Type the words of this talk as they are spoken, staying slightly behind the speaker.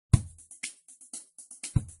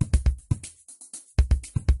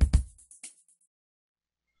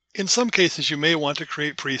In some cases, you may want to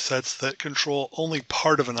create presets that control only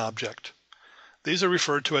part of an object. These are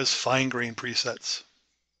referred to as fine-grained presets.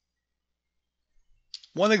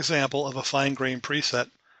 One example of a fine-grained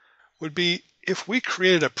preset would be if we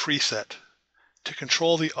created a preset to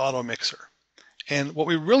control the auto mixer. And what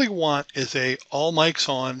we really want is a all mics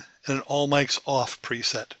on and an all mics off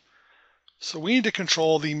preset. So we need to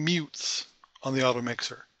control the mutes on the auto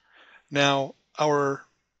mixer. Now, our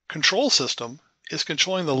control system is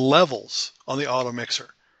controlling the levels on the auto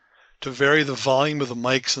mixer to vary the volume of the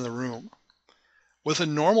mics in the room. With a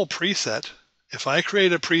normal preset, if I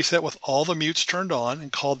create a preset with all the mutes turned on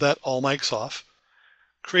and called that all mics off,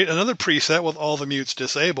 create another preset with all the mutes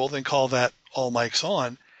disabled and call that all mics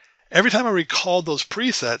on, every time I recalled those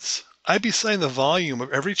presets, I'd be setting the volume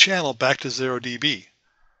of every channel back to 0 dB.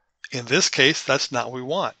 In this case, that's not what we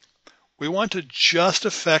want. We want to just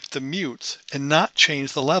affect the mutes and not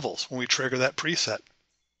change the levels when we trigger that preset.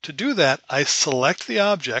 To do that, I select the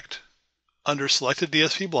object under Selected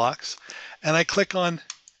DSP Blocks, and I click on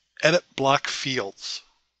Edit Block Fields.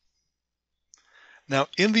 Now,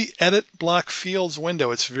 in the Edit Block Fields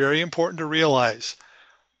window, it's very important to realize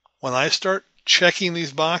when I start checking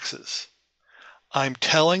these boxes, I'm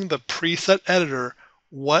telling the preset editor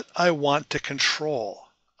what I want to control.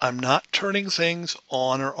 I'm not turning things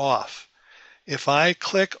on or off. If I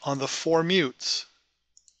click on the 4 mutes,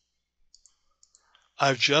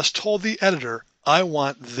 I've just told the editor I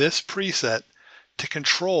want this preset to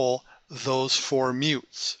control those 4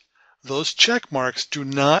 mutes. Those check marks do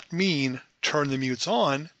not mean turn the mutes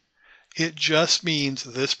on. It just means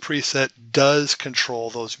this preset does control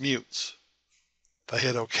those mutes. If I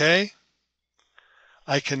hit OK,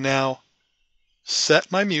 I can now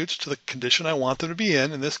set my mutes to the condition I want them to be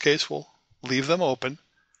in. In this case, we'll leave them open.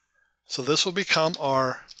 So this will become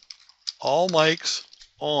our all mics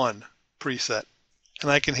on preset.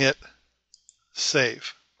 And I can hit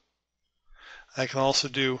save. I can also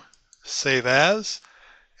do save as.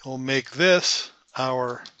 We'll make this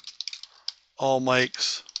our all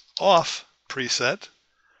mics off preset.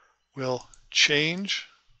 We'll change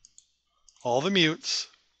all the mutes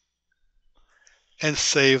and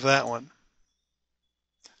save that one.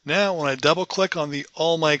 Now when I double click on the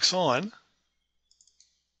all mics on,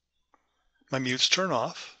 my mutes turn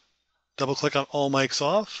off. Double click on all mics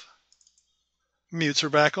off, mutes are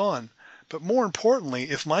back on. But more importantly,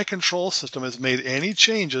 if my control system has made any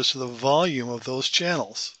changes to the volume of those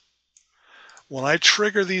channels, when I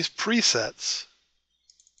trigger these presets,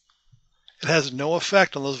 it has no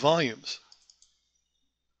effect on those volumes.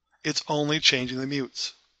 It's only changing the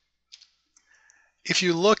mutes. If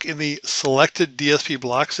you look in the Selected DSP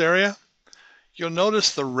Blocks area, you'll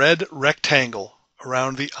notice the red rectangle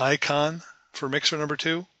around the icon for mixer number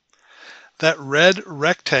 2. That red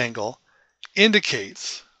rectangle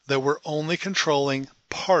indicates that we're only controlling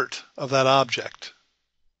part of that object.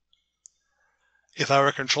 If I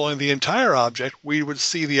were controlling the entire object, we would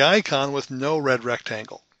see the icon with no red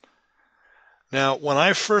rectangle. Now, when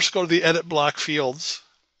I first go to the Edit Block Fields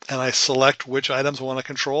and I select which items I want to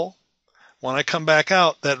control, when I come back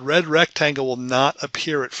out, that red rectangle will not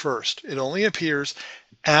appear at first. It only appears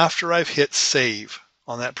after I've hit Save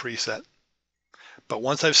on that preset. But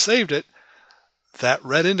once I've saved it, that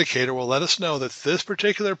red indicator will let us know that this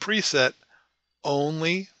particular preset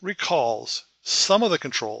only recalls some of the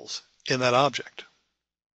controls in that object.